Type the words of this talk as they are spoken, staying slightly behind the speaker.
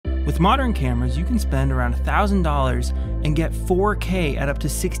With modern cameras, you can spend around $1,000 and get 4K at up to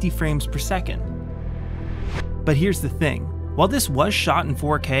 60 frames per second. But here's the thing, while this was shot in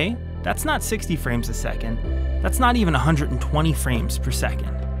 4K, that's not 60 frames a second, that's not even 120 frames per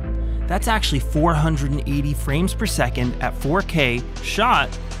second. That's actually 480 frames per second at 4K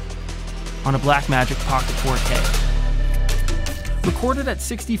shot on a Blackmagic Pocket 4K. Recorded at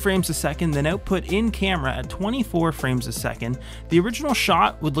 60 frames a second, then output in camera at 24 frames a second, the original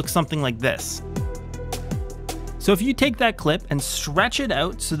shot would look something like this. So if you take that clip and stretch it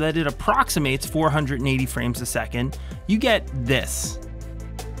out so that it approximates 480 frames a second, you get this.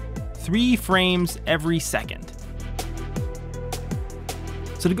 3 frames every second.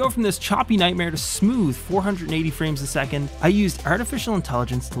 So to go from this choppy nightmare to smooth 480 frames a second, I used artificial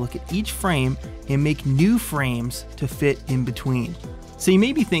intelligence to look at each frame and make new frames to fit in between. So you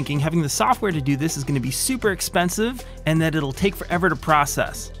may be thinking having the software to do this is going to be super expensive and that it'll take forever to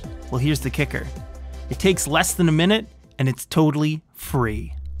process. Well, here's the kicker. It takes less than a minute and it's totally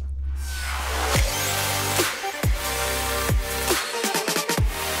free.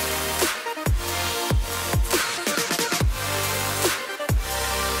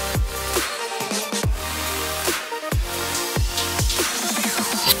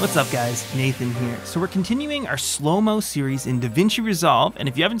 What's up guys, Nathan here. So we're continuing our slow-mo series in DaVinci Resolve, and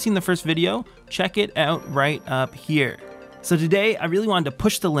if you haven't seen the first video, check it out right up here. So today, I really wanted to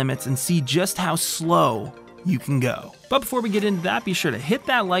push the limits and see just how slow you can go. But before we get into that, be sure to hit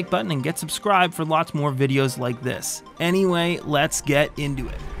that like button and get subscribed for lots more videos like this. Anyway, let's get into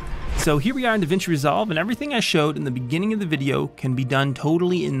it. So here we are in DaVinci Resolve, and everything I showed in the beginning of the video can be done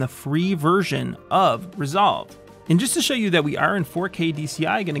totally in the free version of Resolve. And just to show you that we are in 4K DCI,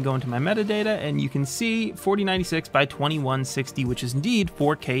 I'm going to go into my metadata and you can see 4096 by 2160, which is indeed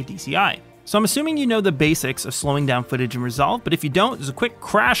 4K DCI. So I'm assuming you know the basics of slowing down footage in Resolve, but if you don't, there's a quick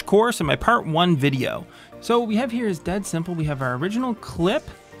crash course in my part 1 video. So what we have here is dead simple. We have our original clip,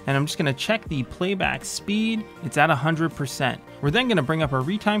 and I'm just going to check the playback speed. It's at 100%. We're then going to bring up our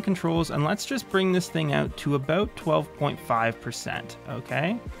retime controls, and let's just bring this thing out to about 12.5%,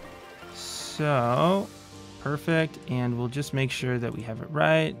 okay? So perfect, and we'll just make sure that we have it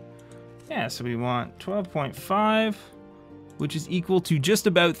right. Yeah, so we want 12.5, which is equal to just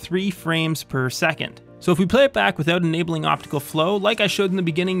about 3 frames per second. So if we play it back without enabling optical flow, like I showed in the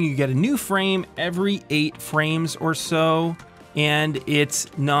beginning, you get a new frame every 8 frames or so, and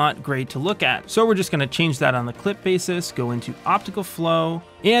it's not great to look at. So we're just gonna change that on the clip basis, go into optical flow,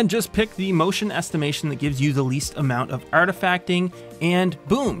 and just pick the motion estimation that gives you the least amount of artifacting, and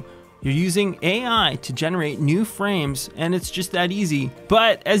boom, you're using AI to generate new frames, and it's just that easy.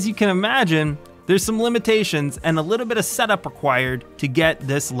 But as you can imagine, there's some limitations and a little bit of setup required to get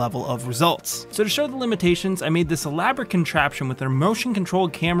this level of results. So to show the limitations, I made this elaborate contraption with a motion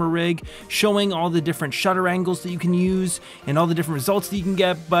controlled camera rig showing all the different shutter angles that you can use and all the different results that you can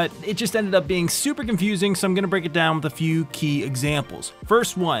get, but it just ended up being super confusing, so I'm gonna break it down with a few key examples.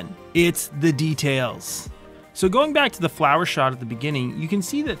 First one, it's the details. So going back to the flower shot at the beginning, you can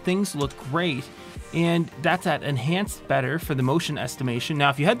see that things look great, and that's at enhanced better for the motion estimation. Now,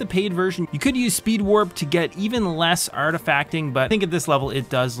 if you had the paid version, you could use speed warp to get even less artifacting, but I think at this level it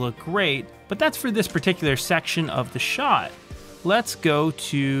does look great. But that's for this particular section of the shot. Let's go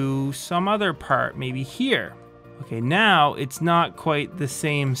to some other part, maybe here. Okay, now it's not quite the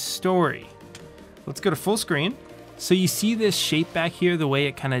same story. Let's go to full screen. So you see this shape back here, the way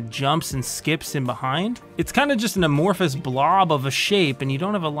it kind of jumps and skips in behind? It's kind of just an amorphous blob of a shape, and you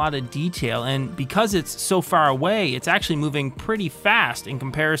don't have a lot of detail, and because it's so far away, it's actually moving pretty fast in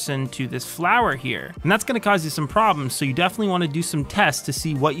comparison to this flower here. And that's gonna cause you some problems, so you definitely wanna do some tests to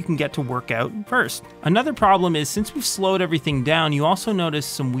see what you can get to work out first. Another problem is, since we've slowed everything down, you also notice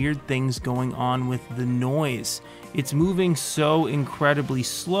some weird things going on with the noise. It's moving so incredibly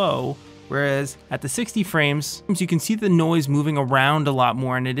slow, whereas at the 60 frames, you can see the noise moving around a lot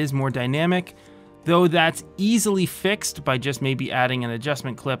more and it is more dynamic, though that's easily fixed by just maybe adding an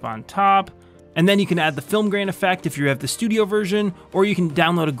adjustment clip on top. And then you can add the film grain effect if you have the studio version, or you can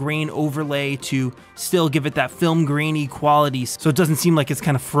download a grain overlay to still give it that film grainy quality so it doesn't seem like it's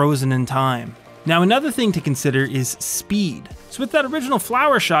kind of frozen in time. Now, another thing to consider is speed. So with that original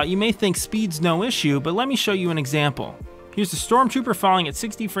flower shot, you may think speed's no issue, but let me show you an example. Here's the stormtrooper falling at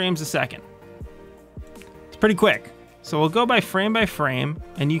 60 frames a second. It's pretty quick. So we'll go by frame,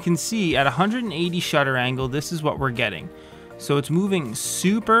 and you can see at 180 shutter angle, this is what we're getting. So it's moving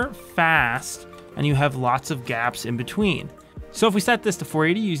super fast, and you have lots of gaps in between. So if we set this to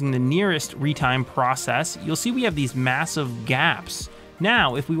 480 using the nearest retime process, you'll see we have these massive gaps.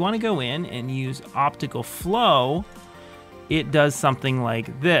 Now, if we want to go in and use optical flow, it does something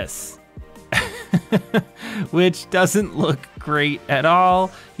like this. Which doesn't look great at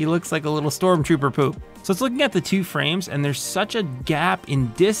all. He looks like a little stormtrooper poop. So it's looking at the two frames, and there's such a gap in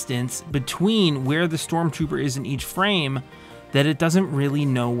distance between where the stormtrooper is in each frame that it doesn't really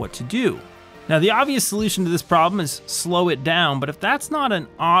know what to do. Now, the obvious solution to this problem is slow it down, but if that's not an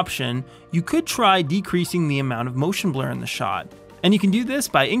option, you could try decreasing the amount of motion blur in the shot. And you can do this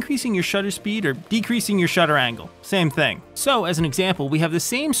by increasing your shutter speed or decreasing your shutter angle. Same thing. So as an example, we have the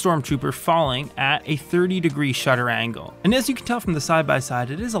same stormtrooper falling at a 30-degree shutter angle. And as you can tell from the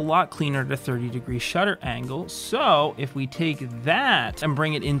side-by-side, it is a lot cleaner at a 30-degree shutter angle. So if we take that and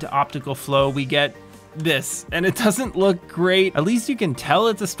bring it into optical flow, we get this. And it doesn't look great. At least you can tell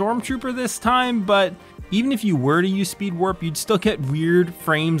it's a stormtrooper this time, but even if you were to use speed warp, you'd still get weird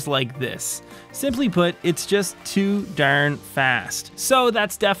frames like this. Simply put, it's just too darn fast. So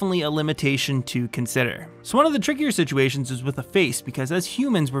that's definitely a limitation to consider. So one of the trickier situations is with a face, because as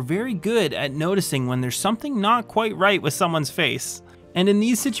humans, we're very good at noticing when there's something not quite right with someone's face. And in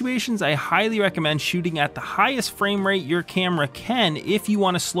these situations, I highly recommend shooting at the highest frame rate your camera can if you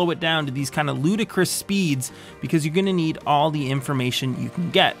want to slow it down to these kind of ludicrous speeds, because you're going to need all the information you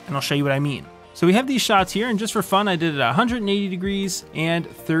can get. And I'll show you what I mean. So we have these shots here, and just for fun, I did it at 180 degrees and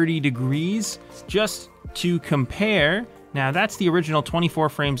 30 degrees just to compare. Now that's the original 24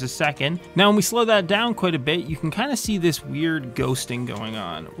 frames a second. Now when we slow that down quite a bit, you can kind of see this weird ghosting going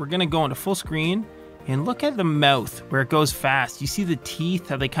on. We're gonna go into full screen and look at the mouth where it goes fast. You see the teeth,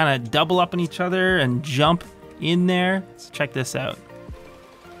 how they kind of double up on each other and jump in there. So check this out.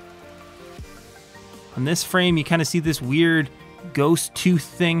 On this frame, you kind of see this weird ghost tooth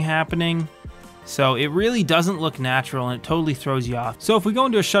thing happening. So it really doesn't look natural, and it totally throws you off. So if we go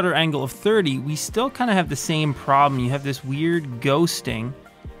into a shutter angle of 30, we still kind of have the same problem. You have this weird ghosting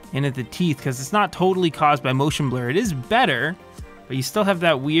in at the teeth because it's not totally caused by motion blur. It is better, but you still have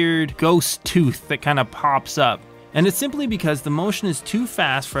that weird ghost tooth that kind of pops up. And it's simply because the motion is too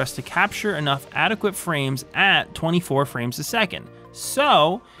fast for us to capture enough adequate frames at 24 frames a second.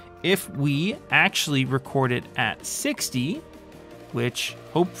 So if we actually record it at 60, which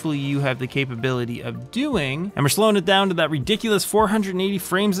hopefully you have the capability of doing, and we're slowing it down to that ridiculous 480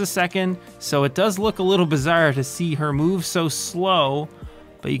 frames a second, so it does look a little bizarre to see her move so slow,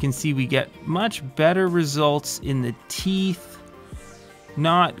 but you can see we get much better results in the teeth,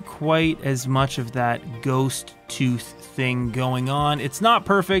 not quite as much of that ghost tooth thing going on. It's not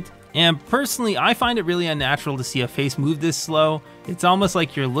perfect, and personally, I find it really unnatural to see a face move this slow. It's almost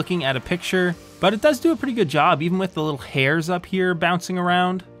like you're looking at a picture, but it does do a pretty good job, even with the little hairs up here bouncing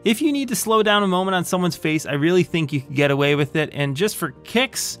around. If you need to slow down a moment on someone's face, I really think you can get away with it. And just for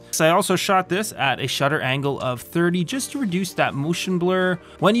kicks, I also shot this at a shutter angle of 30 just to reduce that motion blur.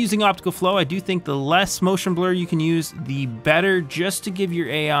 When using optical flow, I do think the less motion blur you can use, the better, just to give your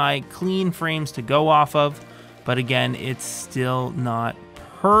AI clean frames to go off of. But again, it's still not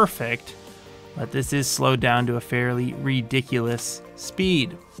perfect, but this is slowed down to a fairly ridiculous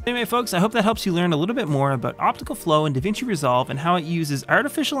speed. Anyway, folks, I hope that helps you learn a little bit more about optical flow in DaVinci Resolve and how it uses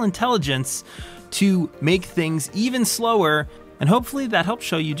artificial intelligence to make things even slower, and hopefully that helps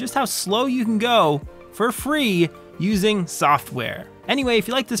show you just how slow you can go for free using software. Anyway, if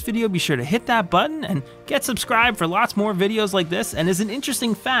you like this video, be sure to hit that button and get subscribed for lots more videos like this. And as an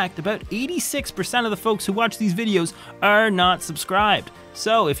interesting fact, about 86% of the folks who watch these videos are not subscribed.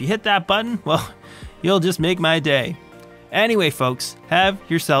 So if you hit that button, well, you'll just make my day. Anyway, folks, have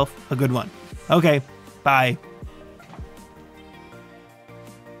yourself a good one. Okay, bye.